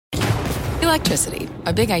Electricity,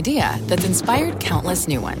 a big idea that's inspired countless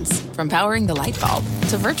new ones. From powering the light bulb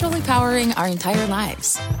to virtually powering our entire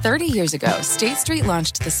lives. 30 years ago, State Street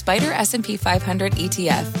launched the Spider S&P 500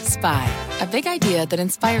 ETF, SPY. A big idea that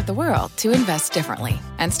inspired the world to invest differently.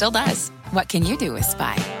 And still does. What can you do with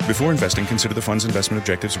SPY? Before investing, consider the fund's investment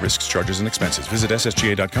objectives, risks, charges, and expenses. Visit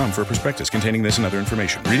ssga.com for a prospectus containing this and other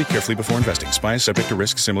information. Read it carefully before investing. SPY is subject to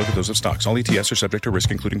risks similar to those of stocks. All ETFs are subject to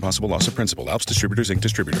risk, including possible loss of principal. Alps Distributors, Inc.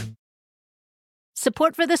 Distributor.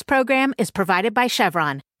 Support for this program is provided by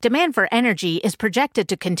Chevron. Demand for energy is projected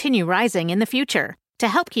to continue rising in the future. To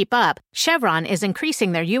help keep up, Chevron is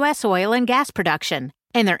increasing their U.S. oil and gas production.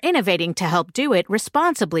 And they're innovating to help do it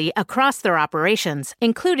responsibly across their operations,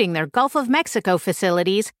 including their Gulf of Mexico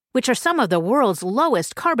facilities, which are some of the world's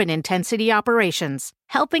lowest carbon intensity operations,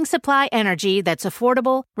 helping supply energy that's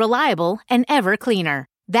affordable, reliable, and ever cleaner.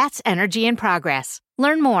 That's energy in progress.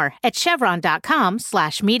 Learn more at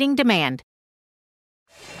chevron.com/meeting demand.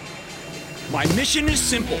 My mission is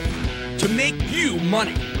simple, to make you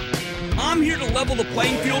money. I'm here to level the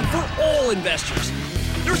playing field for all investors.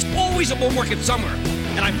 There's always a bull market somewhere,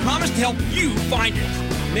 and I promise to help you find it.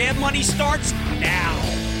 Mad Money starts now.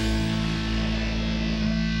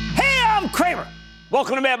 Hey, I'm Cramer.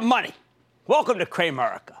 Welcome to Mad Money. Welcome to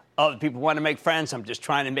Cramerica. Other people want to make friends. I'm just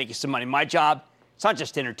trying to make you some money. My job, it's not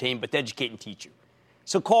just to entertain, but to educate and teach you.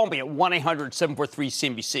 So call me at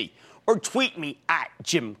 1-800-743-CNBC or tweet me at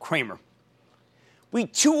Jim Cramer. We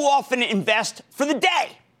too often invest for the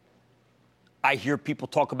day. I hear people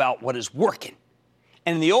talk about what is working.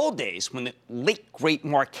 And in the old days, when the late, great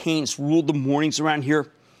Mark Haynes ruled the mornings around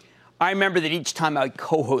here, I remember that each time I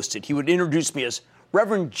co-hosted, he would introduce me as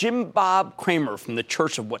Reverend Jim Bob Cramer from the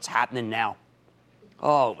Church of What's Happening Now.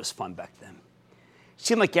 Oh, it was fun back then. It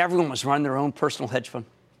seemed like everyone was running their own personal hedge fund.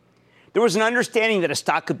 There was an understanding that a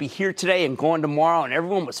stock could be here today and gone tomorrow, and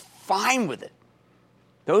everyone was fine with it.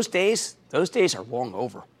 Those days are long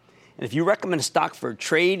over. And if you recommend a stock for a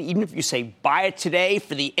trade, even if you say buy it today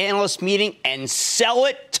for the analyst meeting and sell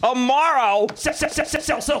it tomorrow,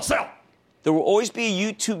 sell. There will always be a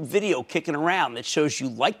YouTube video kicking around that shows you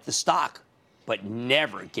liked the stock, but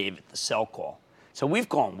never gave it the sell call. So we've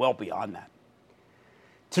gone well beyond that.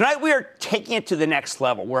 Tonight we are taking it to the next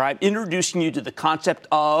level, where I'm introducing you to the concept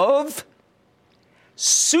of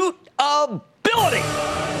suitability.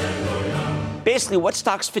 Basically, what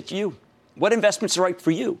stocks fit you? What investments are right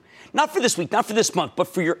for you? Not for this week, not for this month, but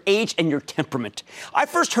for your age and your temperament. I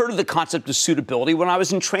first heard of the concept of suitability when I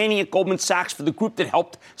was in training at Goldman Sachs for the group that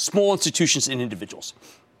helped small institutions and individuals.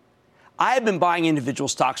 I had been buying individual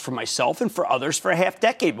stocks for myself and for others for a half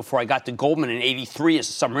decade before I got to Goldman in '83 as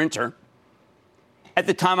a summer intern. At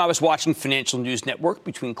the time, I was watching Financial News Network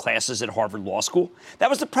between classes at Harvard Law School. That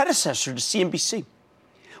was the predecessor to CNBC.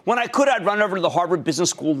 When I could, I'd run over to the Harvard Business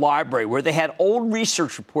School library, where they had old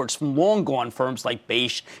research reports from long-gone firms like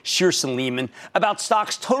Bache, Shearson Lehman, about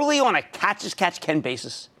stocks totally on a catch-as-catch-can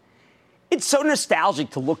basis. It's so nostalgic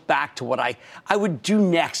to look back to what I would do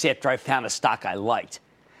next after I found a stock I liked.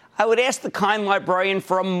 I would ask the kind librarian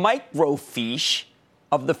for a microfiche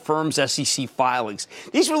of the firm's SEC filings.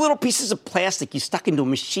 These were little pieces of plastic you stuck into a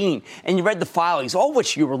machine, and you read the filings, all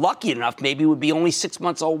which you were lucky enough maybe would be only 6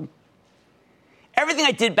 months old. Everything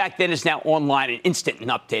I did back then is now online and instant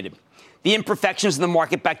and updated. The imperfections in the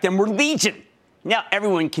market back then were legion. Now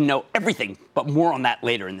everyone can know everything, but more on that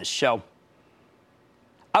later in this show.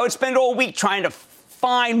 I would spend all week trying to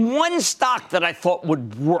find one stock that I thought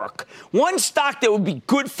would work, one stock that would be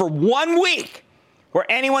good for 1 week, where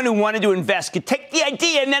anyone who wanted to invest could take the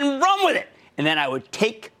idea and then run with it. And then I would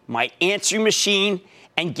take my answering machine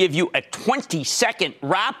and give you a 20-second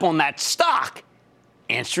wrap on that stock.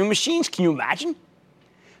 Answering machines, can you imagine?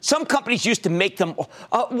 Some companies used to make them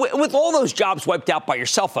with all those jobs wiped out by your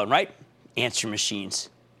cell phone, right? Answering machines.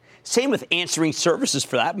 Same with answering services,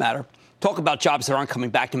 for that matter. Talk about jobs that aren't coming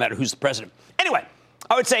back no matter who's the president. Anyway,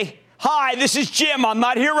 I would say, hi, this is Jim. I'm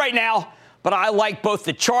not here right now, but I like both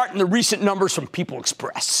the chart and the recent numbers from People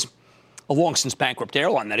Express, a long-since bankrupt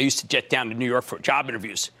airline that I used to jet down to New York for job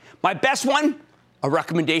interviews. My best one? A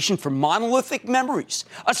recommendation for Monolithic Memories,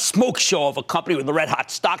 a smoke show of a company with a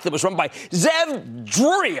red-hot stock that was run by Zev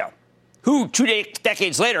Druria, who 2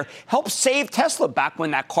 decades later helped save Tesla back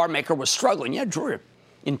when that car maker was struggling. Yeah, Druria,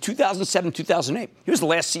 in 2007, 2008. He was the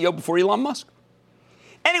last CEO before Elon Musk.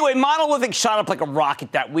 Anyway, Monolithic shot up like a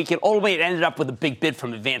rocket that week, and ultimately it ended up with a big bid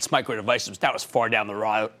from Advanced Micro Devices. That was far down the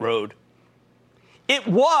road. It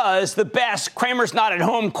was the best Kramer's Not at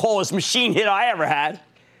Home call his machine hit I ever had.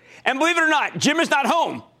 And believe it or not, Jim is not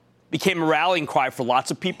home became a rallying cry for lots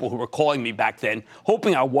of people who were calling me back then,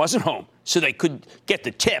 hoping I wasn't home so they could get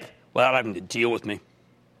the tip without having to deal with me.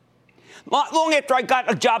 Long after I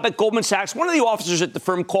got a job at Goldman Sachs, one of the officers at the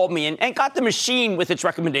firm called me and got the machine with its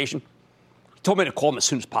recommendation. He told me to call him as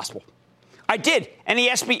soon as possible. I did, and he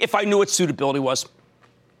asked me if I knew what suitability was.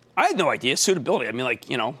 I had no idea. Suitability. I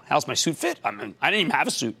mean, how's my suit fit? I didn't even have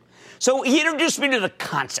a suit. So he introduced me to the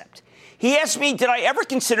concept. He asked me, did I ever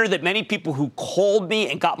consider that many people who called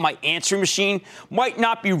me and got my answering machine might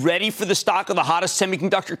not be ready for the stock of the hottest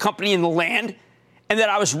semiconductor company in the land, and that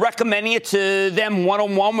I was recommending it to them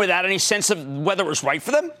one-on-one without any sense of whether it was right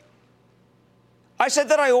for them? I said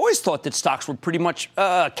that I always thought that stocks were pretty much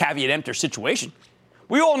a caveat emptor situation.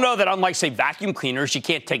 We all know that unlike, say, vacuum cleaners, you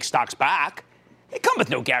can't take stocks back. They come with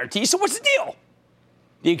no guarantee, so what's the deal?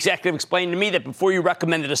 The executive explained to me that before you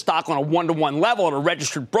recommended a stock on a one-to-one level at a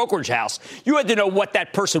registered brokerage house, you had to know what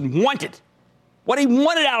that person wanted, what he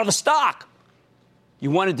wanted out of the stock.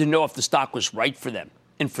 You wanted to know if the stock was right for them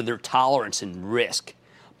and for their tolerance and risk.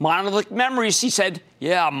 Monolithic memories, he said.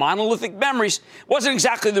 Yeah, monolithic memories. Wasn't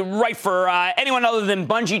exactly the right for anyone other than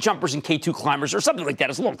bungee jumpers and K2 climbers or something like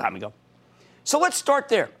that. It's a long time ago. So let's start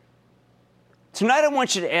there. Tonight, I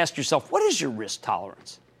want you to ask yourself, what is your risk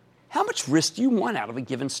tolerance? How much risk do you want out of a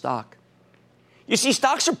given stock? You see,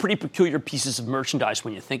 stocks are pretty peculiar pieces of merchandise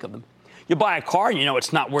when you think of them. You buy a car and you know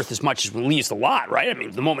it's not worth as much as when it leaves the lot, right? I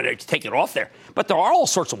mean, the moment you take it off there. But there are all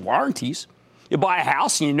sorts of warranties. You buy a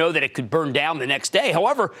house and you know that it could burn down the next day.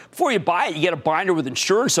 However, before you buy it, you get a binder with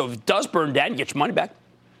insurance, so if it does burn down, you get your money back.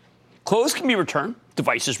 Clothes can be returned,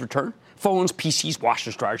 devices returned, phones, PCs,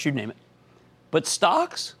 washers, dryers, you name it. But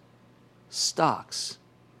stocks?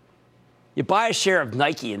 You buy a share of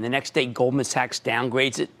Nike and the next day Goldman Sachs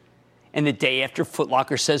downgrades it, and the day after Foot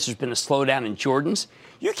Locker says there's been a slowdown in Jordans,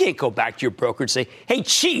 you can't go back to your broker and say, hey,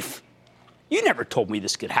 Chief, you never told me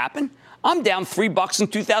this could happen. I'm down $3 in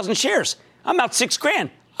 2,000 shares. I'm out $6,000.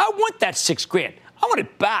 I want that $6,000. I want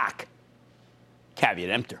it back. Caveat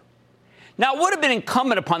emptor. Now, it would have been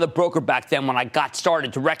incumbent upon the broker back then when I got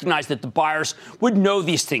started to recognize that the buyers would know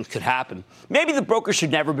these things could happen. Maybe the broker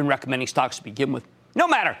should never have been recommending stocks to begin with. No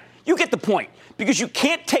matter. You get the point. Because you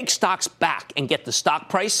can't take stocks back and get the stock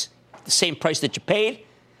price, the same price that you paid,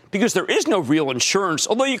 because there is no real insurance,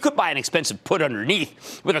 although you could buy an expensive put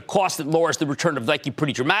underneath with a cost that lowers the return of Nike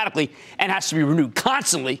pretty dramatically and has to be renewed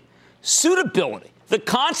constantly. Suitability. The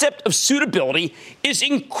concept of suitability is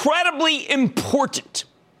incredibly important.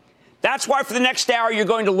 That's why for the next hour, you're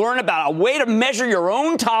going to learn about a way to measure your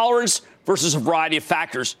own tolerance versus a variety of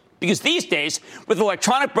factors. Because these days, with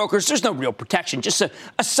electronic brokers, there's no real protection. Just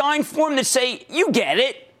a signed form that say, you get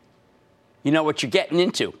it. You know what you're getting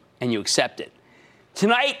into, and you accept it.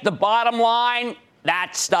 Tonight, the bottom line,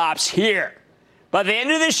 that stops here. By the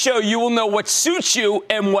end of this show, you will know what suits you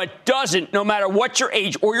and what doesn't, no matter what your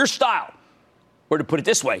age or your style. Or to put it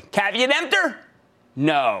this way, caveat emptor?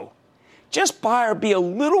 No. Just buy or be a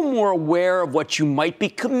little more aware of what you might be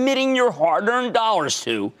committing your hard-earned dollars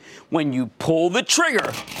to when you pull the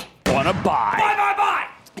trigger on a buy. Buy!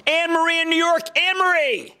 Anne-Marie in New York.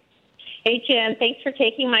 Anne-Marie. Hey, Jim. Thanks for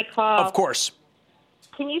taking my call. Of course.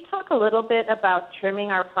 Can you talk a little bit about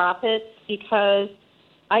trimming our profits? Because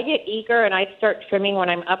I get eager and I start trimming when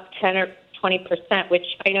I'm up 10 or 20%, which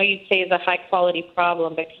I know you'd say is a high-quality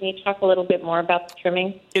problem, but can you talk a little bit more about the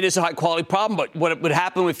trimming? It is a high-quality problem, but what would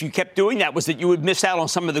happen if you kept doing that was that you would miss out on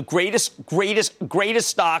some of the greatest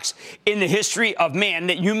stocks in the history of man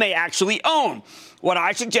that you may actually own. What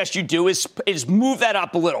I suggest you do is move that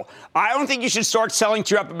up a little. I don't think you should start selling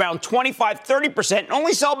till you're up around 25, 30% and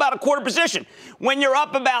only sell about a quarter position. When you're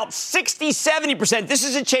up about 60, 70%, this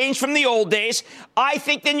is a change from the old days. I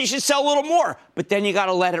think then you should sell a little more, but then you got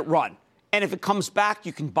to let it run. And if it comes back,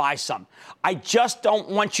 you can buy some. I just don't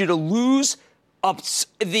want you to lose a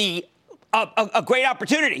great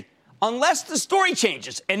opportunity unless the story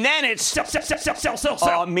changes. And then it's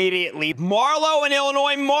sell immediately. Marlo in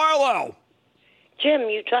Illinois. Marlo. Jim,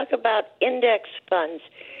 you talk about index funds.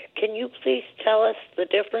 Can you please tell us the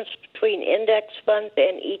difference between index funds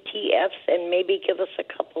and ETFs and maybe give us a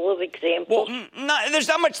couple of examples? Well, there's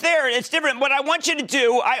not much there. It's different. What I want you to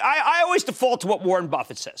do, I always default to what Warren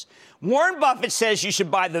Buffett says. Warren Buffett says you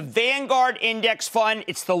should buy the Vanguard Index Fund.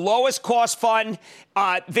 It's the lowest cost fund.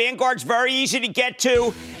 Vanguard's very easy to get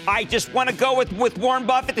to. I just want to go with Warren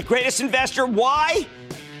Buffett, the greatest investor. Why?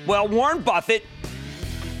 Well, Warren Buffett,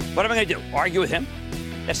 what am I going to do? Argue with him?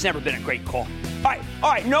 That's never been a great call. All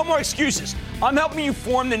right, no more excuses. I'm helping you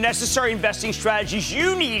form the necessary investing strategies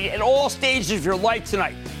you need at all stages of your life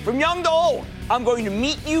tonight. From young to old, I'm going to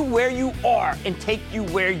meet you where you are and take you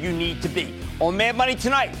where you need to be. On Mad Money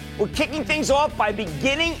tonight, we're kicking things off by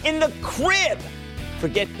beginning in the crib.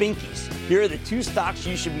 Forget binkies. Here are the 2 stocks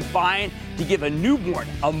you should be buying to give a newborn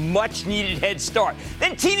a much-needed head start.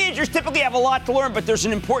 Then teenagers typically have a lot to learn, but there's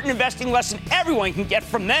an important investing lesson everyone can get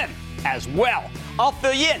from them as well. I'll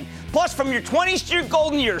fill you in. Plus, from your 20s to your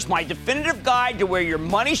golden years, my definitive guide to where your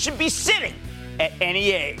money should be sitting at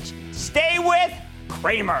any age. Stay with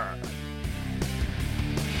Cramer.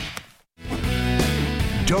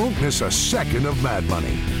 Don't miss a second of Mad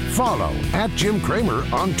Money. Follow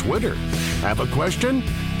 @JimCramer on Twitter. Have a question?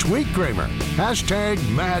 Tweet Cramer.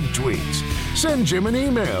 #MadTweets. Send Jim an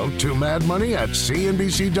email to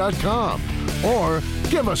madmoney@cnbc.com or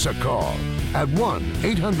give us a call at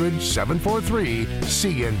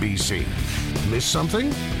 1-800-743-CNBC. Miss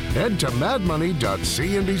something? Head to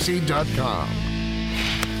madmoney.cnbc.com.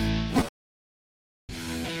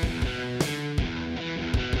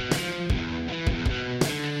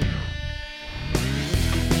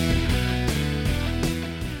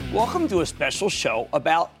 Welcome to a special show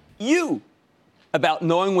about you, about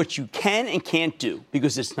knowing what you can and can't do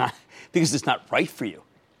because it's not right for you.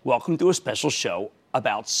 Welcome to a special show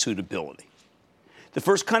about suitability. The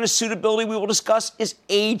first kind of suitability we will discuss is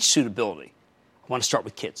age suitability. I want to start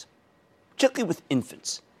with kids, particularly with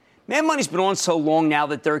infants. Mad Money's been on so long now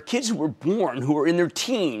that there are kids who were born who are in their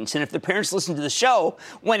teens, and if their parents listened to the show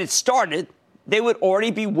when it started, they would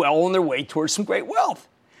already be well on their way towards some great wealth.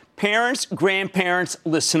 Parents, grandparents,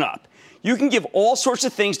 listen up. You can give all sorts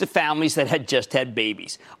of things to families that had just had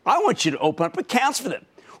babies. I want you to open up accounts for them,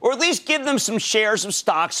 or at least give them some shares of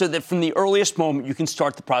stock so that from the earliest moment you can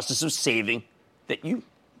start the process of saving that you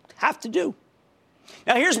have to do.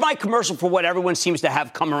 Now, here's my commercial for what everyone seems to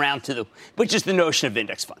have come around to, which is the notion of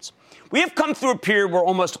index funds. We have come through a period where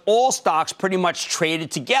almost all stocks pretty much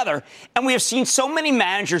traded together, and we have seen so many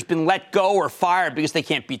managers been let go or fired because they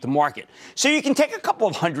can't beat the market. So you can take a couple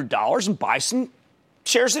of $100 and buy some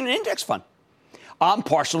shares in an index fund. I'm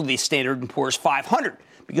partial to the Standard & Poor's 500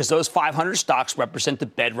 because those 500 stocks represent the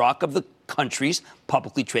bedrock of the country's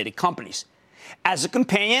publicly traded companies. As a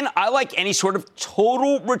companion, I like any sort of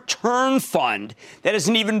total return fund that has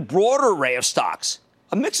an even broader array of stocks.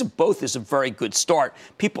 A mix of both is a very good start.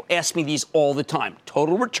 People ask me these all the time.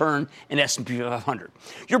 Total return and S&P 500.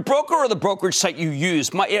 Your broker or the brokerage site you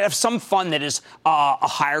use might have some fund that is a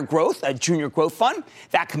higher growth, a junior growth fund.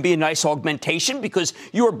 That can be a nice augmentation because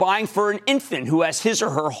you are buying for an infant who has his or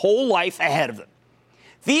her whole life ahead of them.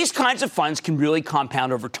 These kinds of funds can really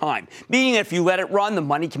compound over time, meaning that if you let it run, the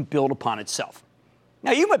money can build upon itself.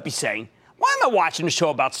 Now, you might be saying, why am I watching a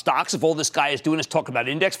show about stocks if all this guy is doing is talking about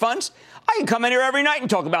index funds? I can come in here every night and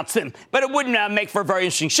talk about them, but it wouldn't make for a very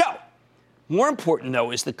interesting show. More important,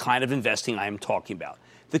 though, is the kind of investing I am talking about.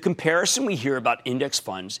 The comparison we hear about index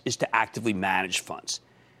funds is to actively managed funds.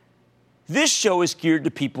 This show is geared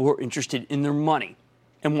to people who are interested in their money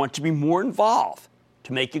and want to be more involved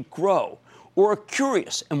to make it grow, or are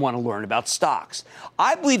curious and want to learn about stocks.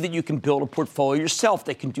 I believe that you can build a portfolio yourself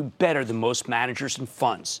that can do better than most managers and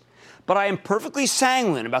funds. But I am perfectly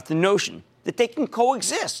sanguine about the notion that they can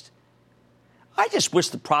coexist. I just wish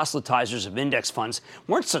the proselytizers of index funds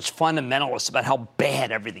weren't such fundamentalists about how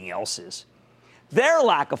bad everything else is. Their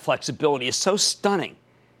lack of flexibility is so stunning.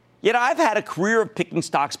 Yet I've had a career of picking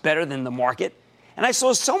stocks better than the market, and I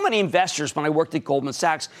saw so many investors when I worked at Goldman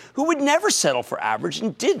Sachs who would never settle for average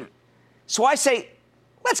and didn't. So I say,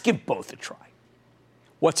 let's give both a try.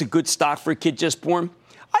 What's a good stock for a kid just born?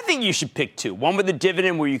 I think you should pick 2. One with a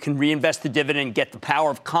dividend where you can reinvest the dividend and get the power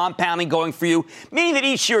of compounding going for you, meaning that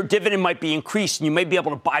each year a dividend might be increased and you may be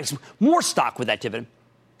able to buy some more stock with that dividend.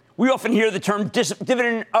 We often hear the term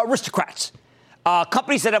dividend aristocrats,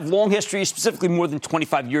 companies that have long histories, specifically more than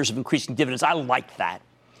 25 years of increasing dividends. I like that.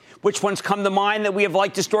 Which ones come to mind that we have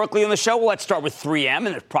liked historically on the show? Well, let's start with 3M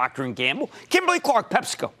and Procter & Gamble, Kimberly-Clark,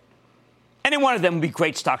 PepsiCo. Any one of them would be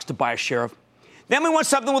great stocks to buy a share of. Then we want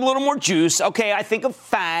something with a little more juice. Okay, I think of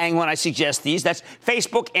FANG when I suggest these. That's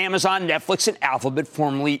Facebook, Amazon, Netflix, and Alphabet,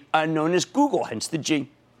 formerly known as Google, hence the G.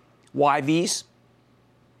 Why these?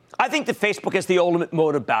 I think that Facebook has the ultimate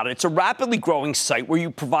mode about it. It's a rapidly growing site where you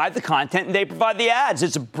provide the content and they provide the ads.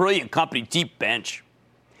 It's a brilliant company, deep bench.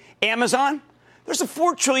 Amazon? There's a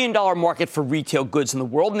 $4 trillion market for retail goods in the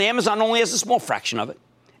world, and Amazon only has a small fraction of it.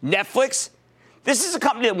 Netflix? This is a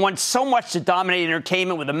company that wants so much to dominate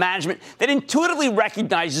entertainment with a management that intuitively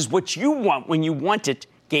recognizes what you want when you want it.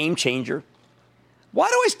 Game changer. Why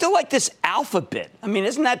do I still like this Alphabet? I mean,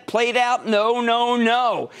 isn't that played out?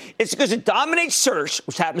 No. It's because it dominates search,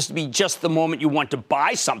 which happens to be just the moment you want to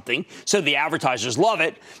buy something, so the advertisers love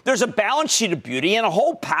it. There's a balance sheet of beauty and a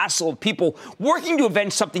whole passel of people working to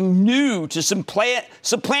invent something new to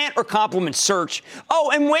supplant or complement search. Oh,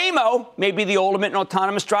 and Waymo may be the ultimate in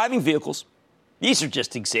autonomous driving vehicles. These are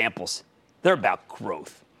just examples. They're about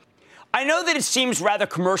growth. I know that it seems rather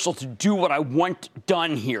commercial to do what I want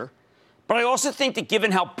done here, but I also think that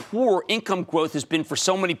given how poor income growth has been for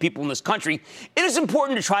so many people in this country, it is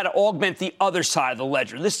important to try to augment the other side of the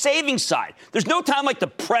ledger, the savings side. There's no time like the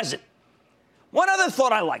present. One other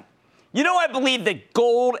thought I like. I believe that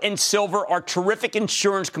gold and silver are terrific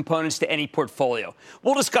insurance components to any portfolio.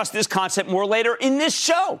 We'll discuss this concept more later in this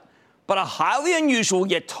show. But a highly unusual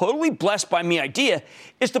yet totally blessed by me idea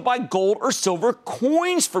is to buy gold or silver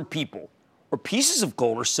coins for people, or pieces of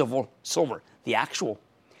gold or silver, the actual.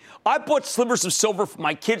 I bought slivers of silver for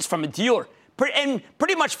my kids from a dealer and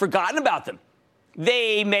pretty much forgotten about them.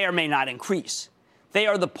 They may or may not increase. They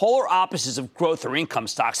are the polar opposites of growth or income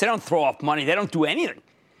stocks. They don't throw off money. They don't do anything.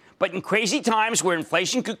 But in crazy times where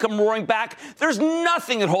inflation could come roaring back, there's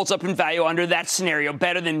nothing that holds up in value under that scenario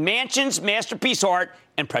better than mansions, masterpiece art,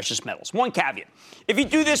 and precious metals. One caveat. If you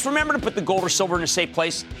do this, remember to put the gold or silver in a safe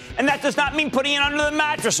place. And that does not mean putting it under the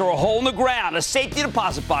mattress or a hole in the ground. A safety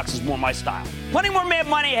deposit box is more my style. Plenty more Mad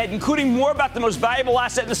Money ahead, including more about the most valuable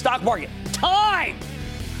asset in the stock market. Time!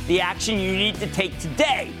 The action you need to take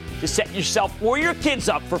today to set yourself or your kids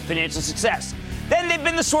up for financial success. Then they've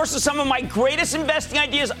been the source of some of my greatest investing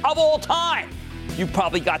ideas of all time. You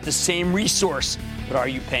probably got the same resource, but are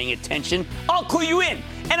you paying attention? I'll clue you in.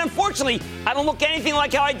 And unfortunately, I don't look anything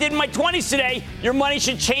like how I did in my 20s today. Your money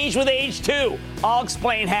should change with age, too. I'll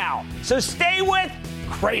explain how. So stay with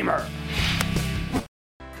Cramer.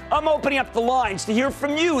 I'm opening up the lines to hear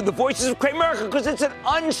from you, the voices of Cramer, because it's an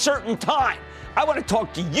uncertain time. I want to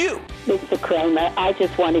talk to you. Mr. Cramer, I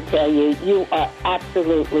just want to tell you, you are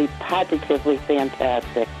absolutely, positively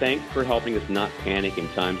fantastic. Thanks for helping us not panic in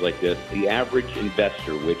times like this. The average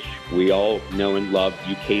investor, which we all know and love,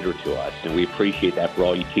 you cater to us, and we appreciate that for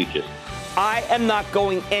all you teach us. I am not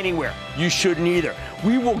going anywhere. You shouldn't either.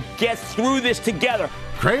 We will get through this together.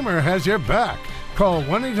 Cramer has your back. Call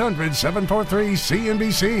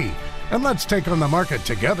 1-800-743-CNBC, and let's take on the market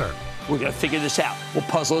together. We're going to figure this out. We'll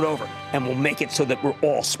puzzle it over, and we'll make it so that we're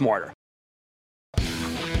all smarter.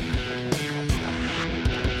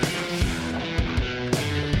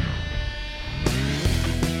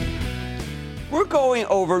 We're going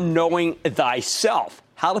over knowing thyself,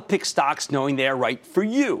 how to pick stocks knowing they are right for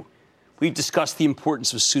you. We've discussed the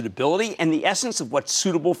importance of suitability and the essence of what's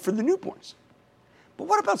suitable for the newborns. But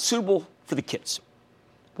what about suitable for the kids?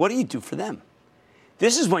 What do you do for them?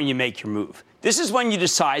 This is when you make your move. This is when you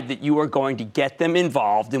decide that you are going to get them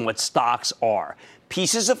involved in what stocks are,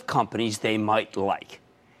 pieces of companies they might like.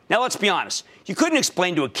 Now, let's be honest. You couldn't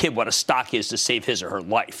explain to a kid what a stock is to save his or her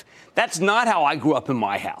life. That's not how I grew up in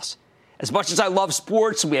my house. As much as I love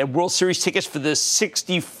sports, we had World Series tickets for the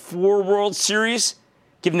 64 World Series,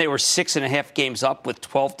 given they were 6.5 games up with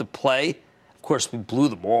 12 to play. Of course, we blew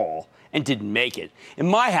them all and didn't make it. In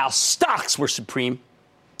my house, stocks were supreme.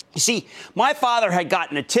 You see, my father had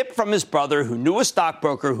gotten a tip from his brother who knew a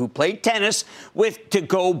stockbroker who played tennis to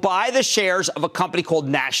go buy the shares of a company called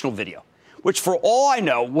National Video, which for all I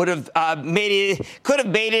know could have made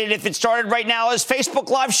it if it started right now as Facebook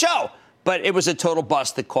Live show. But it was a total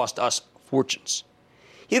bust that cost us fortunes.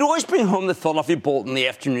 He'd always bring home the Philadelphia Bulletin, the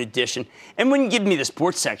afternoon edition, and wouldn't give me the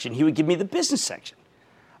sports section. He would give me the business section.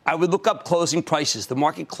 I would look up closing prices. The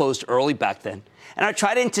market closed early back then. And I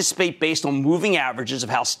tried to anticipate based on moving averages of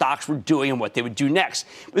how stocks were doing and what they would do next.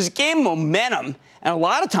 It was a game of momentum, and a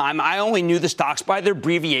lot of time I only knew the stocks by their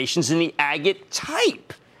abbreviations in the agate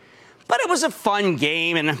type. But it was a fun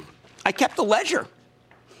game, and I kept a ledger.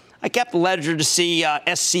 I kept a ledger to see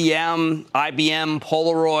SCM, IBM,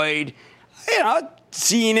 Polaroid,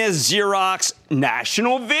 CNS, Xerox,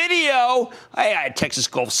 National Video. I had Texas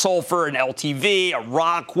Gulf Sulphur, an LTV, a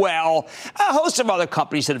Rockwell, a host of other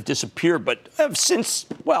companies that have disappeared, but have since,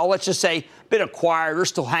 let's just say, been acquired or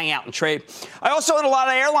still hang out and trade. I also own a lot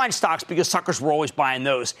of airline stocks because suckers were always buying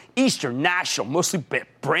those. Eastern, National, mostly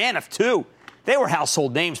Braniff, too. They were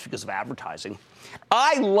household names because of advertising.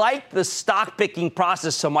 I liked the stock picking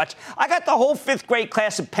process so much, I got the whole fifth grade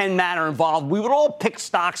class at Penn Manor involved. We would all pick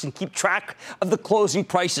stocks and keep track of the closing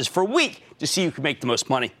prices for a week to see who could make the most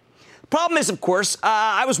money. The problem is, of course,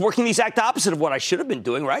 I was working the exact opposite of what I should have been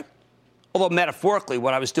doing, right? Although metaphorically,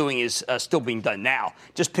 what I was doing is still being done now,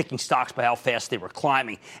 just picking stocks by how fast they were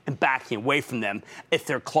climbing and backing away from them if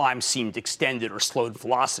their climb seemed extended or slowed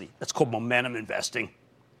velocity. That's called momentum investing.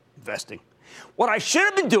 What I should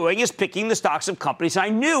have been doing is picking the stocks of companies I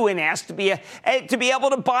knew and asked to be able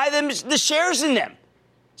to buy them, the shares in them.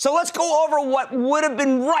 So let's go over what would have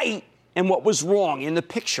been right and what was wrong in the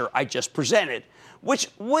picture I just presented, which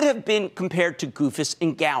would have been compared to Goofus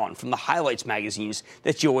and Gowan from the highlights magazines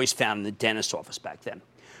that you always found in the dentist's office back then.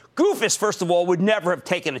 Goofus, first of all, would never have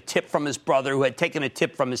taken a tip from his brother, who had taken a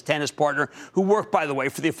tip from his tennis partner, who worked, by the way,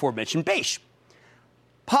 for the aforementioned Beige.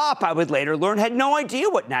 Pop, I would later learn, had no idea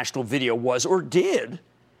what National Video was or did.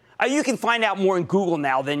 You can find out more in Google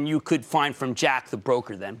now than you could find from Jack, the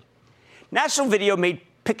broker then. National Video made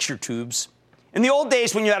picture tubes. In the old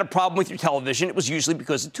days, when you had a problem with your television, it was usually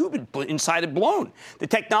because the tube inside had blown. The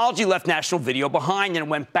technology left National Video behind, and it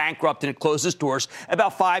went bankrupt, and it closed its doors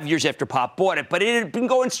about 5 years after Pop bought it. But it had been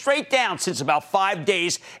going straight down since about 5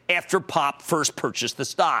 days after Pop first purchased the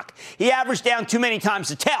stock. He averaged down too many times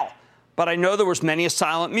to tell, but I know there was many a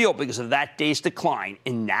silent meal because of that day's decline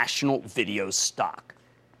in National Video's stock.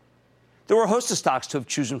 There were a host of stocks to have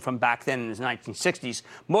chosen from back then in the 1960s.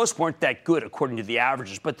 Most weren't that good, according to the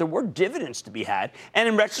averages, but there were dividends to be had. And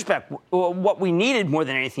in retrospect, what we needed more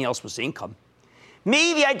than anything else was income.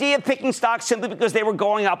 Me, the idea of picking stocks simply because they were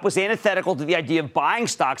going up was antithetical to the idea of buying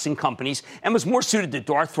stocks in companies and was more suited to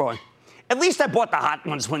dart throwing. At least I bought the hot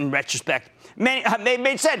ones when, in retrospect,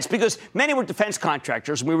 made sense because many were defense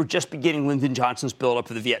contractors, and we were just beginning Lyndon Johnson's buildup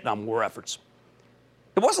for the Vietnam War efforts.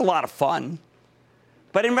 It was a lot of fun.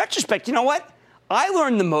 But in retrospect, you know what? I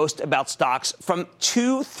learned the most about stocks from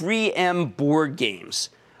 2 3M board games,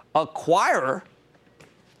 Acquirer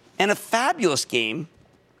and a fabulous game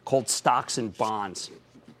called Stocks and Bonds.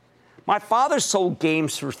 My father sold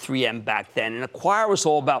games for 3M back then, and Acquirer was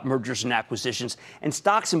all about mergers and acquisitions, and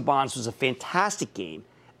Stocks and Bonds was a fantastic game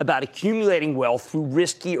about accumulating wealth through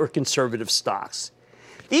risky or conservative stocks.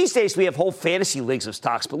 These days, we have whole fantasy leagues of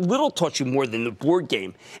stocks, but little taught you more than the board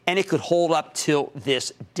game, and it could hold up till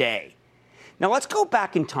this day. Now, let's go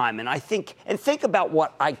back in time and think about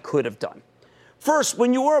what I could have done. First,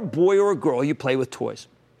 when you were a boy or a girl, you play with toys.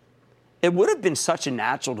 It would have been such a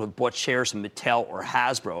natural to have bought shares in Mattel or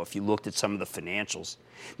Hasbro if you looked at some of the financials.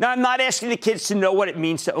 Now, I'm not asking the kids to know what it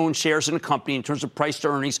means to own shares in a company in terms of price to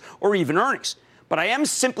earnings or even earnings. But I am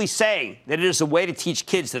simply saying that it is a way to teach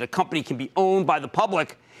kids that a company can be owned by the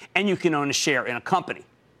public and you can own a share in a company.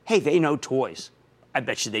 Hey, they know toys. I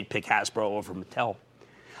bet you they'd pick Hasbro over Mattel.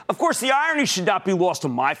 Of course, the irony should not be lost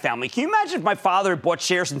on my family. Can you imagine if my father had bought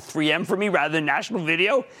shares in 3M for me rather than National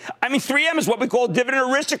Video? I mean, 3M is what we call a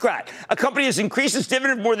dividend aristocrat. A company has increased its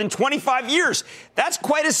dividend for more than 25 years. That's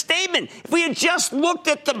quite a statement. If we had just looked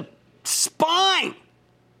at the spine.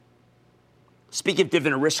 Speaking of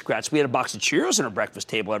dividend aristocrats, we had a box of Cheerios on our breakfast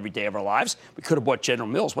table every day of our lives. We could have bought General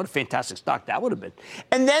Mills. What a fantastic stock that would have been.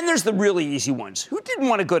 And then there's the really easy ones. Who didn't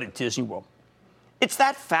want to go to Disney World? It's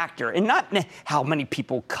that factor, and not how many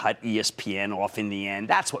people cut ESPN off in the end.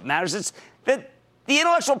 That's what matters. It's the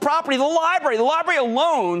intellectual property, the library. The library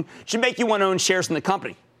alone should make you want to own shares in the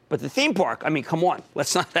company. But the theme park, I mean, come on.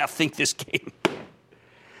 Let's not outthink this game.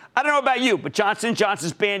 I don't know about you, but Johnson &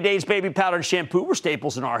 Johnson's Band-Aids, baby powder, and shampoo were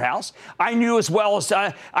staples in our house. I knew as well as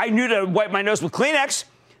I knew to wipe my nose with Kleenex.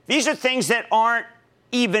 These are things that aren't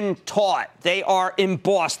even taught. They are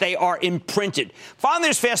embossed. They are imprinted. Finally,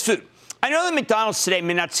 there's fast food. I know that McDonald's today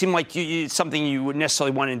may not seem like something you would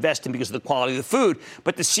necessarily want to invest in because of the quality of the food,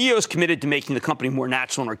 but the CEO is committed to making the company more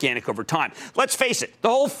natural and organic over time. Let's face it, the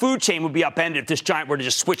whole food chain would be upended if this giant were to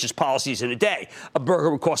just switch its policies in a day. A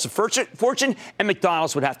burger would cost a fortune, and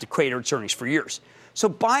McDonald's would have to crater its earnings for years. So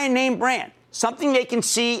buy a name brand, something they can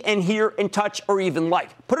see and hear and touch or even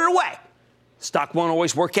like. Put it away. Stock won't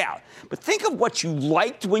always work out. But think of what you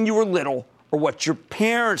liked when you were little or what your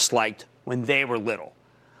parents liked when they were little.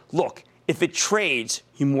 Look, if it trades,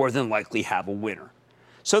 you more than likely have a winner.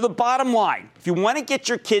 So the bottom line, if you want to get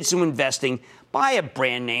your kids into investing, buy a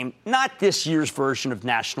brand name, not this year's version of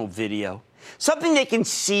National Video. Something they can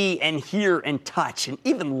see and hear and touch and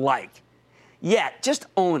even like. Yeah, just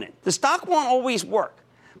own it. The stock won't always work.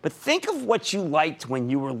 But think of what you liked when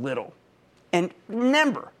you were little. And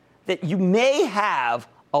remember that you may have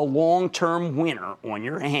a long-term winner on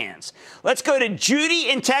your hands. Let's go to Judy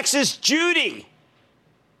in Texas. Judy.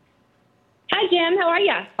 Hi, Jim. How are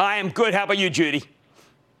you? I am good. How about you, Judy?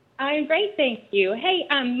 I'm great, thank you. Hey,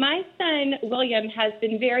 my son, William, has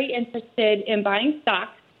been very interested in buying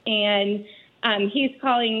stocks, and he's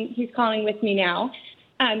calling with me now.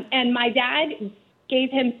 And my dad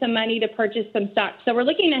gave him some money to purchase some stocks. So we're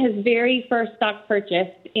looking at his very first stock purchase,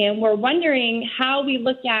 and we're wondering how we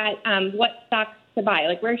look at what stocks to buy.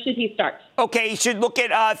 Like, where should he start? Okay, you should look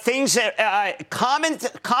at things that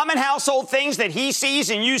common household things that he sees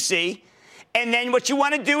and you see. And then what you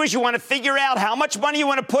want to do is you want to figure out how much money you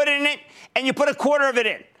want to put in it, and you put a quarter of it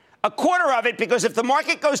in. A quarter of it, because if the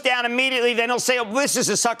market goes down immediately, then he'll say, oh, this is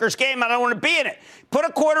a sucker's game, I don't want to be in it. Put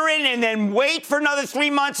a quarter in and then wait for another 3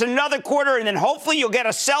 months, another quarter, and then hopefully you'll get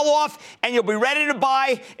a sell-off and you'll be ready to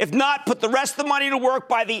buy. If not, put the rest of the money to work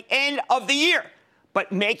by the end of the year.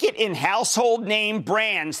 but make it in household name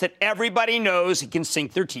brands that everybody knows and can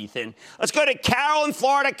sink their teeth in. Let's go to Carol in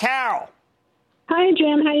Florida. Carol. Hi,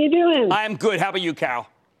 Jim. How you doing? I'm good. How about you, Carol?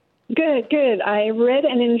 Good. I read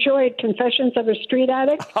and enjoyed Confessions of a Street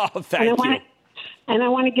Addict. Oh, thank you. And I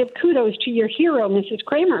want to give kudos to your hero, Mrs.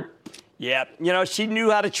 Cramer. Yeah, she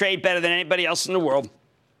knew how to trade better than anybody else in the world.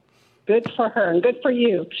 Good for her and good for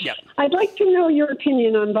you. Yep. I'd like to know your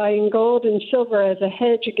opinion on buying gold and silver as a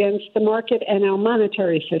hedge against the market and our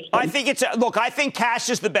monetary system. I think I think cash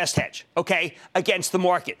is the best hedge, okay, against the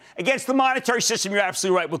market. Against the monetary system, you're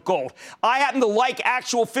absolutely right with gold. I happen to like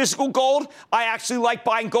actual physical gold. I actually like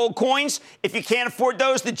buying gold coins. If you can't afford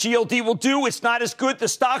those, the GLD will do. It's not as good. The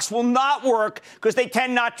stocks will not work because they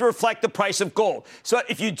tend not to reflect the price of gold. So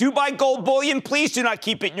if you do buy gold bullion, please do not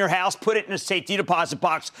keep it in your house. Put it in a safety deposit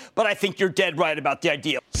box. But I think you're dead right about the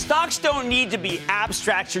idea. Stocks don't need to be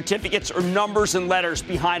abstract certificates or numbers and letters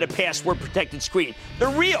behind a password-protected screen. They're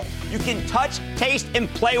real. You can touch, taste, and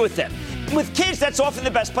play with them. With kids, that's often the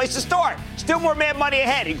best place to start. Still more Mad Money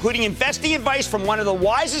ahead, including investing advice from one of the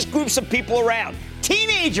wisest groups of people around,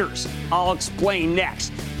 teenagers. I'll explain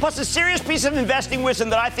next. Plus, a serious piece of investing wisdom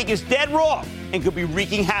that I think is dead wrong and could be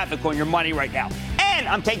wreaking havoc on your money right now. And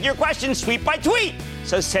I'm taking your questions tweet by tweet.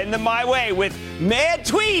 So send them my way with Mad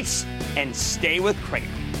Tweets and stay with Cramer.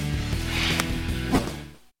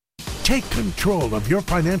 Take control of your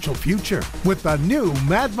financial future with the new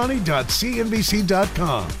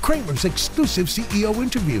madmoney.cnbc.com. Cramer's exclusive CEO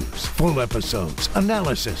interviews, full episodes,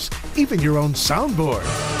 analysis, even your own soundboard.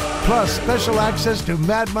 Plus special access to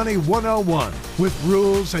Mad Money 101 with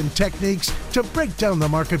rules and techniques to break down the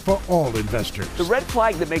market for all investors. The red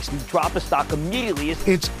flag that makes me drop a stock immediately is...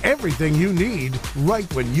 It's everything you need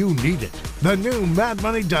right when you need it. The new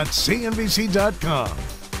madmoney.cnbc.com.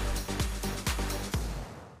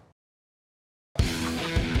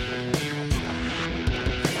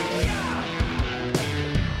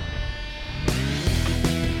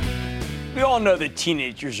 We all know that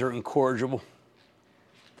teenagers are incorrigible.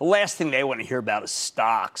 The last thing they want to hear about is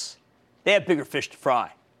stocks. They have bigger fish to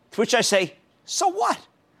fry. To which I say, so what?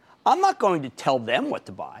 I'm not going to tell them what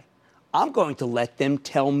to buy. I'm going to let them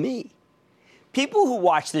tell me. People who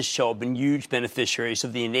watch this show have been huge beneficiaries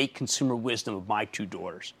of the innate consumer wisdom of my two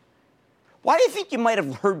daughters. Why do you think you might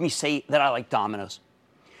have heard me say that I like Domino's?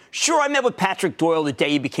 Sure, I met with Patrick Doyle the day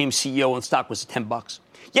he became CEO and stock was $10.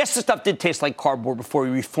 Yes, the stuff did taste like cardboard before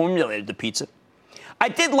we reformulated the pizza. I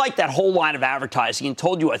did like that whole line of advertising and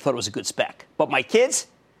told you I thought it was a good spec. But my kids,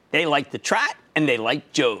 they liked the Trat and they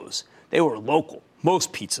liked Joe's. They were local.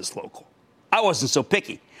 Most pizza's local. I wasn't so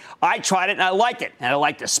picky. I tried it and I liked it, and I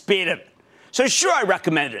liked the speed of it. So sure, I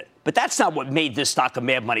recommended it. But that's not what made this stock a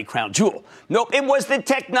Mad Money crown jewel. Nope, it was the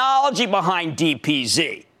technology behind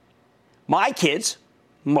DPZ. My kids,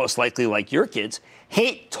 most likely like your kids,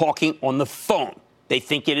 hate talking on the phone. They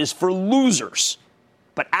think it is for losers.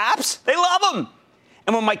 But apps, they love them.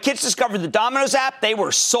 And when my kids discovered the Domino's app, they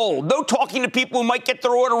were sold. No talking to people who might get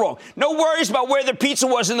their order wrong. No worries about where their pizza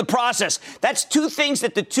was in the process. That's two things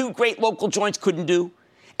that the two great local joints couldn't do.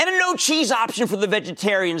 And a no cheese option for the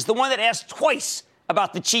vegetarians, the one that asked twice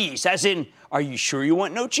about the cheese, as in, are you sure you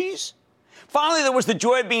want no cheese? Finally, there was the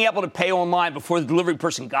joy of being able to pay online before the delivery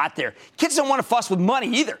person got there. Kids don't want to fuss with money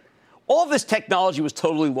either. All this technology was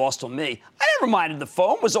totally lost on me. I never minded the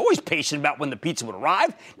phone, was always patient about when the pizza would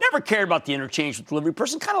arrive, never cared about the interchange with the delivery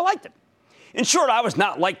person, kind of liked it. In short, I was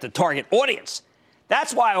not like the target audience.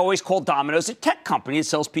 That's why I always call Domino's a tech company that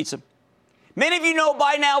sells pizza. Many of you know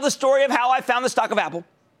by now the story of how I found the stock of Apple.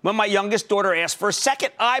 When my youngest daughter asked for a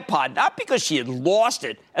second iPod, not because she had lost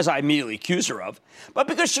it, as I immediately accused her of, but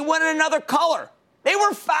because she wanted another color. They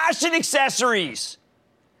were fashion accessories.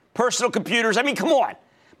 Personal computers, I mean, come on.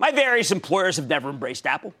 My various employers have never embraced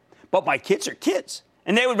Apple, but my kids are kids,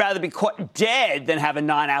 and they would rather be caught dead than have a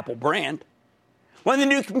non-Apple brand. When the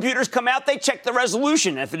new computers come out, they check the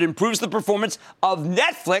resolution. If it improves the performance of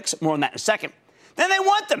Netflix, more on that in a second, then they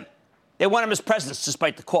want them. They want them as presents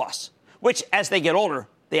despite the costs, which, as they get older,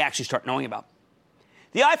 they actually start knowing about.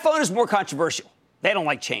 The iPhone is more controversial. They don't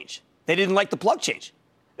like change. They didn't like the plug change.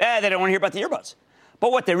 They don't want to hear about the earbuds.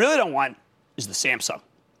 But what they really don't want is the Samsung.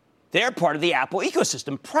 They're part of the Apple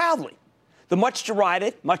ecosystem proudly. The much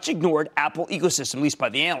derided, much ignored Apple ecosystem, at least by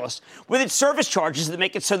the analysts, with its service charges that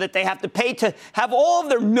make it so that they have to pay to have all of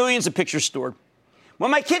their millions of pictures stored. When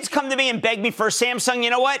my kids come to me and beg me for a Samsung, you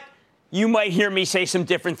know what? You might hear me say some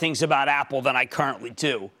different things about Apple than I currently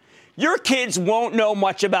do. Your kids won't know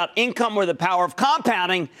much about income or the power of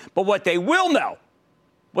compounding, but what they will know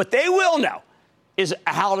is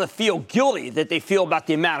how to feel guilty that they feel about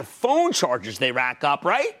the amount of phone charges they rack up,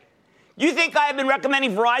 right? You think I have been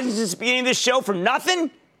recommending Verizon since the beginning of this show for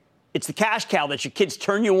nothing? It's the cash cow that your kids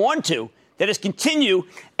turn you on to that has continued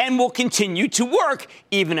and will continue to work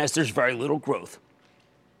even as there's very little growth.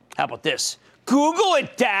 How about this? Google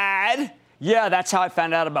it, Dad. Yeah, that's how I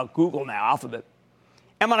found out about Google now, Alphabet.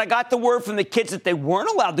 And when I got the word from the kids that they weren't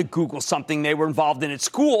allowed to Google something they were involved in at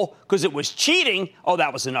school because it was cheating, oh,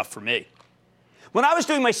 that was enough for me. When I was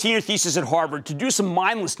doing my senior thesis at Harvard to do some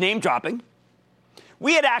mindless name dropping,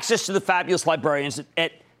 we had access to the fabulous librarians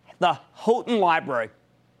at the Houghton Library.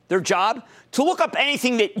 Their job? To look up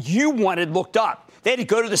anything that you wanted looked up. They had to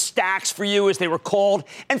go to the stacks for you, as they were called,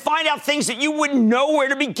 and find out things that you wouldn't know where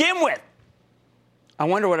to begin with. I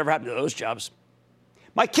wonder whatever happened to those jobs.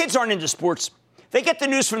 My kids aren't into sports. They get the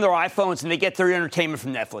news from their iPhones, and they get their entertainment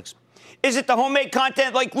from Netflix. Is it the homemade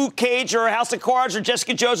content like Luke Cage or House of Cards or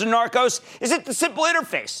Jessica Jones or Narcos? Is it the simple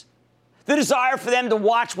interface? The desire for them to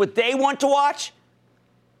watch what they want to watch?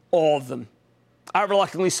 All of them. I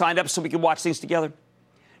reluctantly signed up so we could watch things together.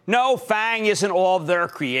 No, FANG isn't all of their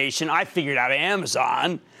creation. I figured out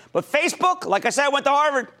Amazon. But Facebook, like I said, I went to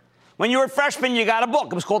Harvard. When you were a freshman, you got a book.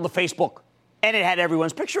 It was called The Facebook. And it had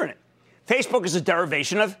everyone's picture in it. Facebook is a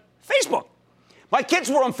derivation of Facebook. My kids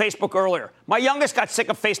were on Facebook earlier. My youngest got sick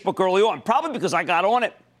of Facebook early on, probably because I got on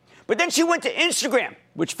it. But then she went to Instagram,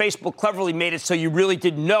 which Facebook cleverly made it so you really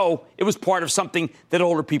didn't know it was part of something that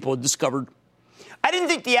older people had discovered. I didn't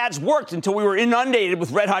think the ads worked until we were inundated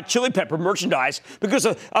with Red Hot Chili Pepper merchandise because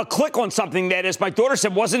a click on something that, as my daughter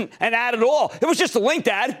said, wasn't an ad at all. It was just a linked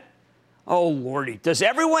ad. Oh, Lordy. Does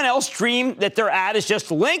everyone else dream that their ad is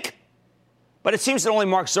just a link? But it seems that only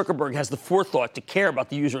Mark Zuckerberg has the forethought to care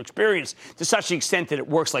about the user experience to such an extent that it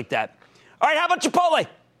works like that. All right, how about Chipotle?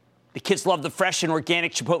 The kids love the fresh and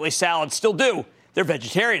organic Chipotle salad. Still do. They're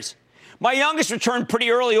vegetarians. My youngest returned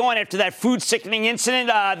pretty early on after that food sickening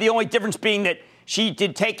incident, the only difference being that she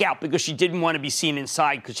did takeout because she didn't want to be seen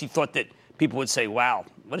inside because she thought that people would say, wow,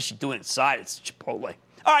 what is she doing inside? It's Chipotle.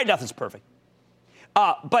 All right, nothing's perfect.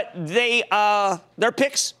 But their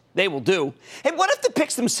picks, they will do. Hey, what if the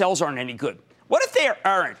picks themselves aren't any good? What if they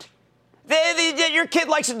aren't? Your kid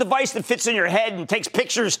likes a device that fits in your head and takes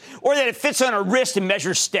pictures, or that it fits on a wrist and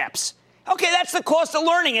measures steps. Okay, that's the cost of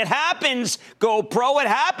learning. It happens, GoPro. It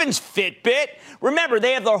happens, Fitbit. Remember,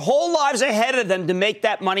 they have their whole lives ahead of them to make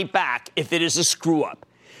that money back if it is a screw-up.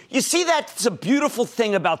 You see, that's a beautiful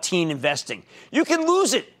thing about teen investing. You can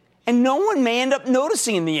lose it, and no one may end up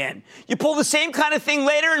noticing in the end. You pull the same kind of thing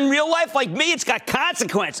later in real life like me, it's got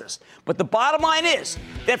consequences. But the bottom line is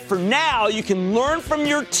that for now, you can learn from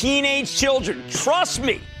your teenage children. Trust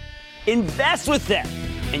me. Invest with them,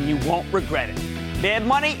 and you won't regret it. Mad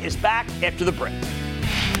Money is back after the break.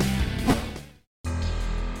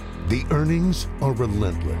 The earnings are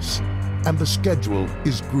relentless, and the schedule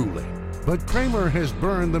is grueling. But Cramer has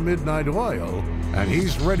burned the midnight oil, and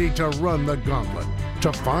he's ready to run the gauntlet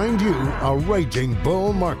to find you a raging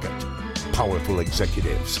bull market. Powerful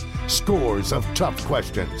executives, scores of tough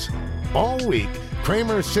questions. All week,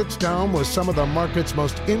 Cramer sits down with some of the market's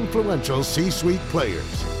most influential C-suite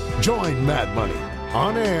players. Join Mad Money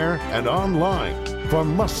on air and online for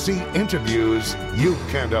must-see interviews you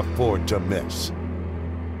can't afford to miss.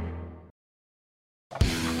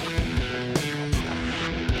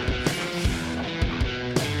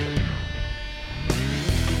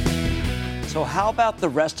 So how about the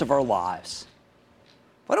rest of our lives?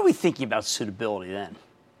 What are we thinking about suitability then?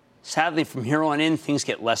 Sadly, from here on in, things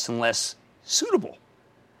get less and less suitable.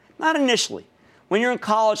 Not initially. When you're in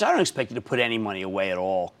college, I don't expect you to put any money away at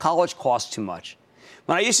all. College costs too much.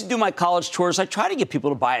 When I used to do my college tours, I try to get people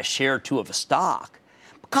to buy a share or two of a stock.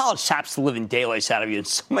 But college saps the living daylights out of you in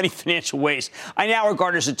so many financial ways. I now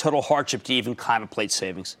regard it as a total hardship to even contemplate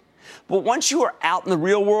savings. But once you are out in the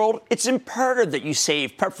real world, it's imperative that you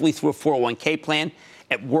save, preferably through a 401k plan,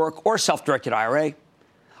 at work, or a self-directed IRA.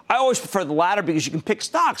 I always prefer the latter because you can pick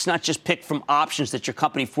stocks, not just pick from options that your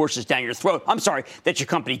company forces down your throat. That your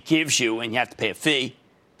company gives you and you have to pay a fee.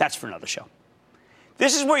 That's for another show.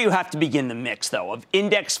 This is where you have to begin the mix, though, of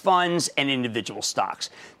index funds and individual stocks.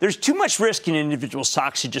 There's too much risk in individual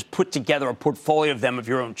stocks to just put together a portfolio of them of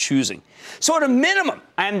your own choosing. So at a minimum,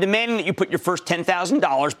 I am demanding that you put your first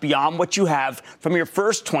 $10,000 beyond what you have from your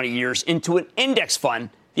first 20 years into an index fund,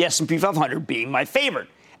 the S&P 500 being my favorite,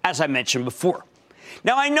 as I mentioned before.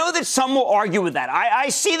 Now, I know that some will argue with that. I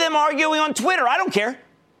see them arguing on Twitter. I don't care.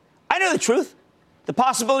 I know the truth. The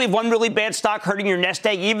possibility of one really bad stock hurting your nest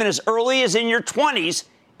egg even as early as in your 20s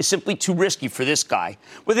is simply too risky for this guy.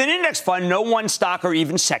 With an index fund, no one stock or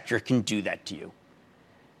even sector can do that to you.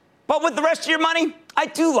 But with the rest of your money, I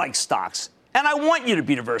do like stocks, and I want you to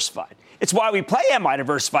be diversified. It's why we play Am I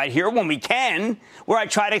Diversified here when we can, where I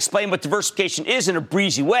try to explain what diversification is in a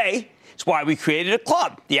breezy way. It's why we created a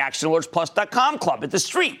club, the ActionAlertsPlus.com club at the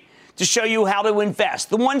street, to show you how to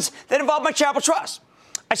invest, the ones that involve my charitable trust.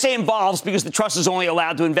 I say involves because the trust is only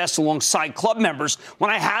allowed to invest alongside club members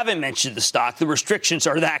when I haven't mentioned the stock. The restrictions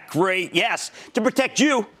are that great, yes, to protect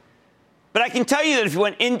you. But I can tell you that if you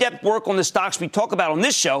want in-depth work on the stocks we talk about on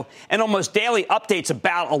this show and almost daily updates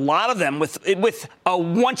about a lot of them with a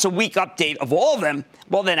once-a-week update of all of them,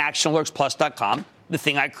 well, then ActionAlertsPlus.com, the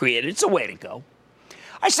thing I created, it's a way to go.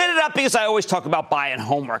 I set it up because I always talk about buying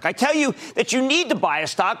homework. I tell you that you need to buy a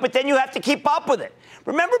stock, but then you have to keep up with it.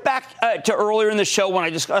 Remember back to earlier in the show when I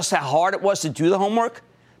discussed how hard it was to do the homework?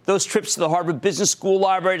 Those trips to the Harvard Business School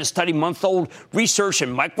library to study month-old research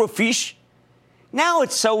and microfiche? Now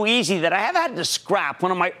it's so easy that I have had to scrap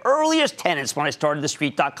one of my earliest tenets when I started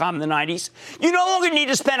TheStreet.com in the 90s. You no longer need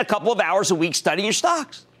to spend a couple of hours a week studying your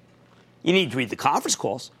stocks. You need to read the conference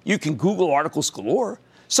calls. You can Google articles galore.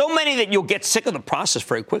 So many that you'll get sick of the process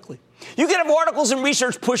very quickly. You can have articles and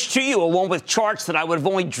research pushed to you along with charts that I would have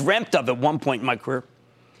only dreamt of at one point in my career.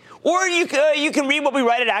 Or you can read what we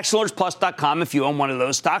write at ActionAlertsPlus.com if you own one of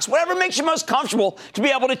those stocks. Whatever makes you most comfortable to be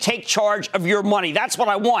able to take charge of your money. That's what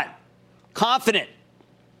I want. Confident,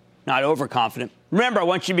 not overconfident. Remember, I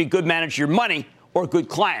want you to be a good manager of your money or a good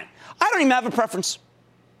client. I don't even have a preference.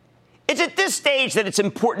 It's at this stage that it's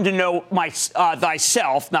important to know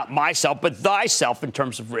thyself, not myself, but thyself in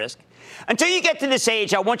terms of risk. Until you get to this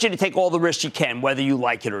age, I want you to take all the risks you can, whether you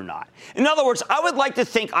like it or not. In other words, I would like to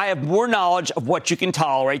think I have more knowledge of what you can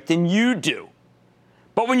tolerate than you do.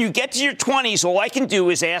 But when you get to your 20s, all I can do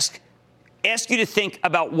is ask you to think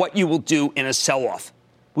about what you will do in a sell-off.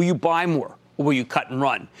 Will you buy more, or will you cut and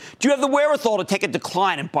run? Do you have the wherewithal to take a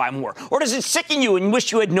decline and buy more? Or does it sicken you and you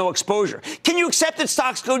wish you had no exposure? Can you accept that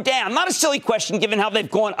stocks go down? Not a silly question given how they've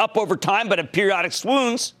gone up over time, but have periodic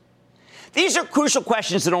swoons. These are crucial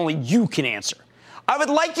questions that only you can answer. I would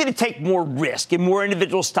like you to take more risk in more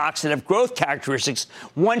individual stocks that have growth characteristics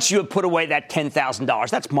once you have put away that $10,000.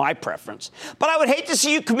 That's my preference. But I would hate to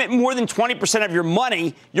see you commit more than 20% of your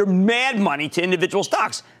money, your mad money, to individual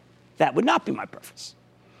stocks. That would not be my preference.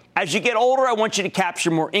 As you get older, I want you to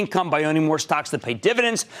capture more income by owning more stocks that pay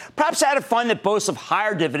dividends, perhaps add a fund that boasts of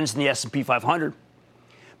higher dividends than the S&P 500.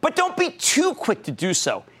 But don't be too quick to do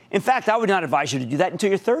so. In fact, I would not advise you to do that until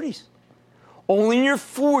your 30s. Only in your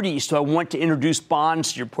 40s do I want to introduce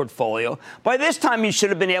bonds to your portfolio. By this time, you should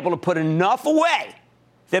have been able to put enough away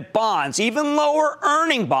that bonds, even lower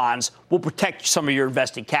earning bonds, will protect some of your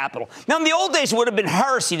invested capital. Now, in the old days, it would have been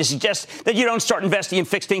heresy to suggest that you don't start investing in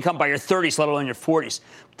fixed income by your 30s, let alone your 40s.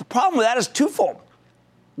 The problem with that is twofold.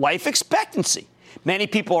 Life expectancy. Many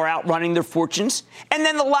people are outrunning their fortunes, and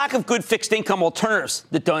then the lack of good fixed income alternatives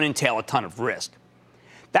that don't entail a ton of risk.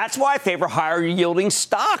 That's why I favor higher yielding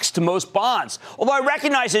stocks to most bonds. Although I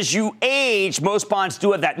recognize as you age, most bonds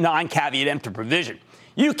do have that non-caveat emptor provision.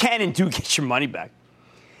 You can and do get your money back.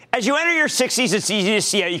 As you enter your 60s, it's easy to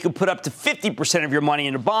see how you can put up to 50% of your money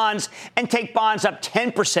into bonds and take bonds up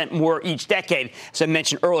 10% more each decade, as I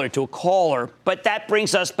mentioned earlier to a caller. But that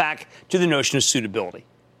brings us back to the notion of suitability.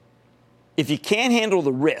 If you can't handle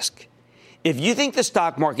the risk, if you think the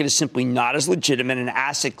stock market is simply not as legitimate an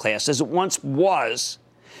asset class as it once was,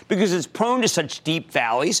 because it's prone to such deep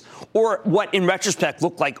valleys or what in retrospect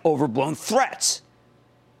look like overblown threats,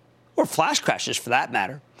 or flash crashes for that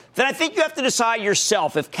matter, then I think you have to decide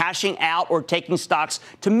yourself if cashing out or taking stocks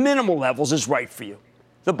to minimal levels is right for you.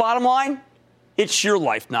 The bottom line, it's your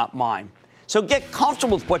life, not mine. So get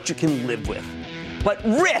comfortable with what you can live with. But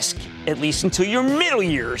risk, at least until your middle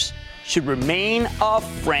years, should remain a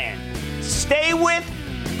friend. Stay with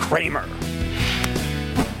Cramer.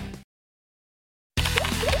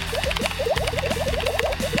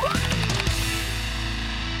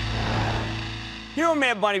 Here on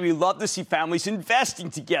Mad Money, we love to see families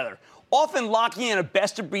investing together. Often locking in a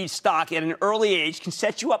best-of-breed stock at an early age can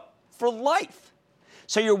set you up for life,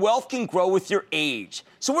 so your wealth can grow with your age.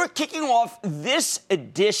 So we're kicking off this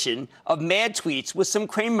edition of Mad Tweets with some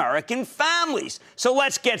Cramerican families. So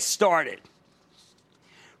let's get started.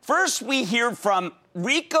 First, we hear from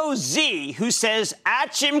Rico Z, who says,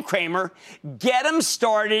 at Jim Cramer, get him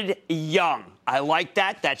started young. I like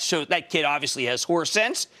that. That kid obviously has horse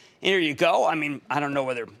sense. Here you go. I mean, I don't know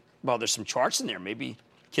whether, well, there's some charts in there. Maybe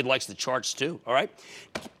kid likes the charts too. All right.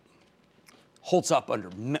 Holds up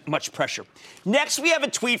under much pressure. Next, we have a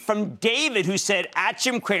tweet from David who said, at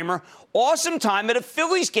Jim Cramer, awesome time at a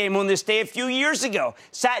Phillies game on this day a few years ago.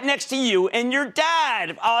 Sat next to you and your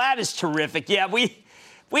dad. Oh, that is terrific. Yeah,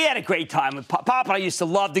 we had a great time with Pop. Pop and I used to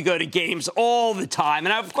love to go to games all the time.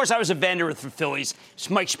 And, of course, I was a vendor with the Phillies.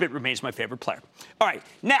 Mike Schmidt remains my favorite player. All right,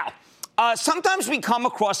 now, sometimes we come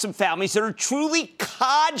across some families that are truly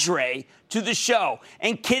cadre to the show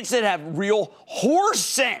and kids that have real horse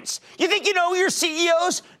sense. You think you know your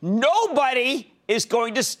CEOs? Nobody is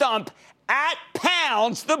going to stump at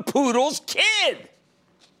Pounds the Poodle's kid.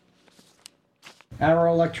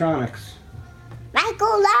 Arrow Electronics. Michael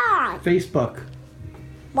Long. Facebook.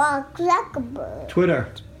 Mark Zuckerberg.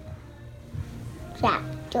 Twitter. Jack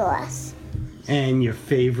Dorsey. And your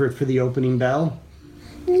favorite for the opening bell?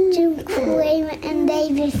 Jim Cramer and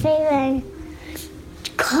David Fairbanks.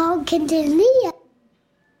 Carl Quintanilla.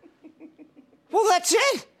 Well, that's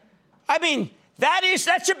it. I mean, that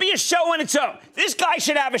should be a show on its own. This guy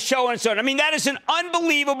should have a show on its own. I mean, that is an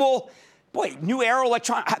unbelievable. Boy, new Arrow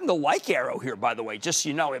Electronics. I happen to like Arrow here, by the way, just so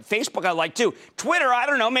you know. At Facebook, I like too. Twitter, I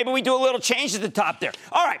don't know. Maybe we do a little change at the top there.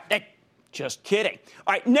 All right. Just kidding.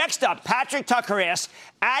 All right, next up, Patrick Tucker asks,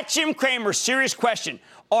 at Jim Cramer, serious question.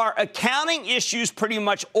 Are accounting issues pretty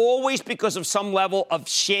much always because of some level of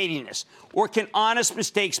shadiness? Or can honest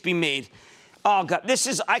mistakes be made? Oh, God,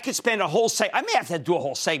 I could spend a whole I may have to do a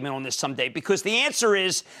whole segment on this someday because the answer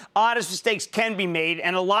is honest mistakes can be made.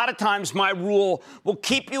 And a lot of times my rule will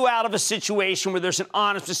keep you out of a situation where there's an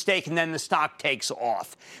honest mistake and then the stock takes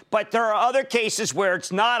off. But there are other cases where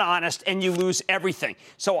it's not honest and you lose everything.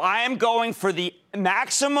 So I am going for the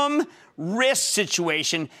maximum risk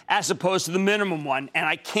situation as opposed to the minimum one. And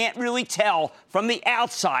I can't really tell from the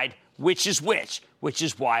outside which is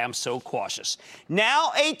why I'm so cautious.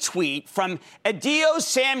 Now a tweet from Adio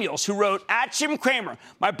Samuels, who wrote, at Jim Cramer,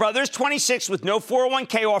 my brother's 26 with no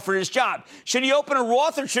 401k offered his job. Should he open a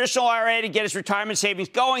Roth or traditional IRA to get his retirement savings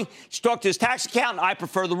going? Just talk to his tax accountant. I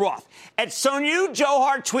prefer the Roth. At Sonyu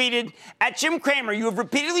Johar tweeted, at Jim Cramer, you have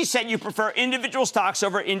repeatedly said you prefer individual stocks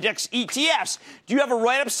over index ETFs. Do you have a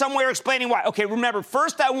write-up somewhere explaining why? Okay, remember,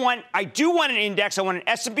 first I do want an index. I want an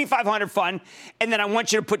S&P 500 fund, and then I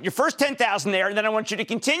want you to put your first $10,000 there, and then I want you to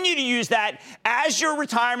continue to use that as your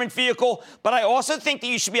retirement vehicle. But I also think that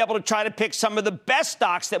you should be able to try to pick some of the best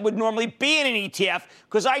stocks that would normally be in an ETF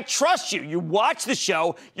because I trust you. You watch the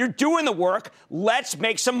show. You're doing the work. Let's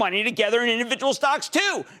make some money together in individual stocks,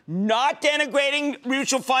 too. Not denigrating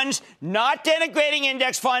mutual funds, not denigrating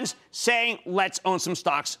index funds, saying let's own some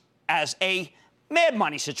stocks as a mad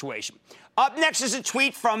money situation. Up next is a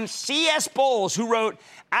tweet from C.S. Bowles, who wrote,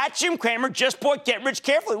 at Jim Cramer, just bought Get Rich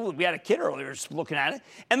Carefully. Ooh, we had a kid earlier just looking at it.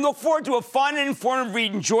 And look forward to a fun and informative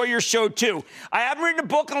read. Enjoy your show, too. I haven't written a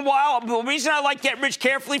book in a while. The reason I like Get Rich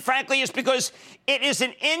Carefully, frankly, is because it is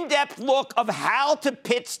an in-depth look of how to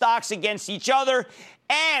pit stocks against each other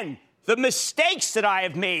and the mistakes that I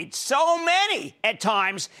have made, so many at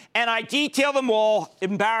times, and I detail them all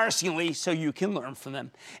embarrassingly so you can learn from them.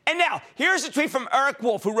 And now, here's a tweet from Eric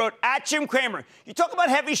Wolf, who wrote, at Jim Cramer, you talk about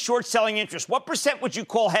heavy short selling interest. What percent would you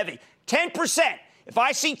call heavy? 10%. If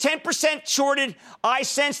I see 10% shorted, I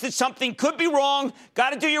sense that something could be wrong.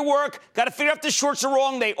 Got to do your work. Got to figure out if the shorts are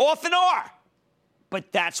wrong. They often are.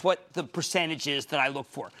 But that's what the percentage is that I look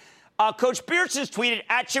for. Coach Beers has tweeted,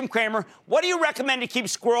 at Jim Cramer, what do you recommend to keep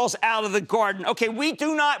squirrels out of the garden? Okay,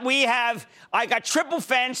 I got triple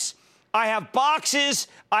fence, I have boxes,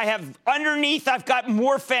 I have underneath, I've got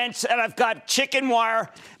more fence, and I've got chicken wire.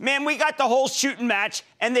 Man, we got the whole shooting match,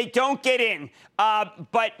 and they don't get in.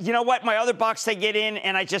 But you know what? My other box, they get in,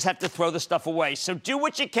 and I just have to throw the stuff away. So do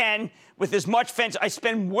what you can with as much fence. I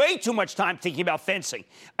spend way too much time thinking about fencing.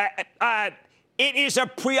 It is a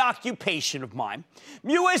preoccupation of mine.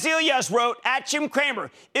 Muez Ilyas wrote, at Jim Cramer,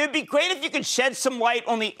 it would be great if you could shed some light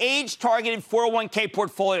on the age-targeted 401k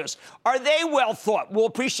portfolios. Are they well thought? We'll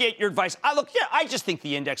appreciate your advice. I just think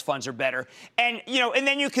the index funds are better. And, and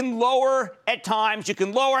then you can lower at times, you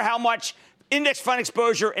can lower how much index fund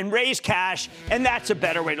exposure and raise cash, and that's a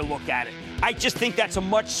better way to look at it. I just think that's a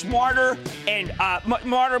much smarter and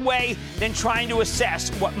smarter way than trying to assess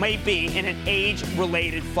what may be in an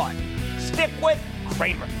age-related fund. Stick with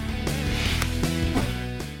Cramer.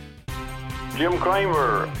 Jim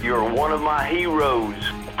Cramer, you're one of my heroes.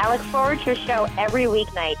 I look forward to your show every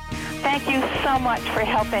weeknight. Thank you so much for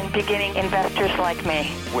helping beginning investors like me.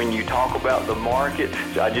 When you talk about the market,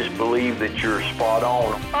 I just believe that you're spot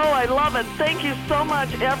on. Oh, I love it. Thank you so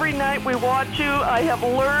much. Every night we watch you, I have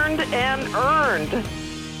learned and earned.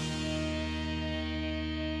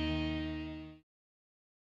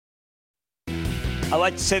 I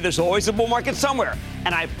like to say there's always a bull market somewhere,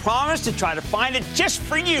 and I promise to try to find it just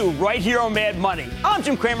for you right here on Mad Money. I'm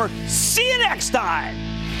Jim Cramer. See you next time.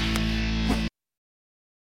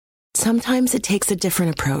 Sometimes it takes a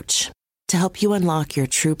different approach to help you unlock your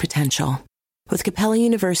true potential. With Capella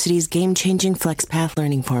University's game-changing FlexPath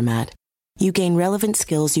learning format, you gain relevant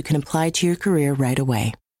skills you can apply to your career right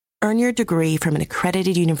away. Earn your degree from an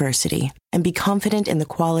accredited university and be confident in the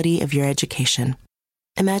quality of your education.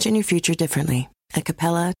 Imagine your future differently at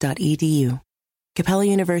capella.edu. Capella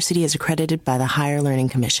University is accredited by the Higher Learning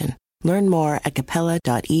Commission. Learn more at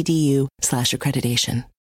capella.edu/accreditation.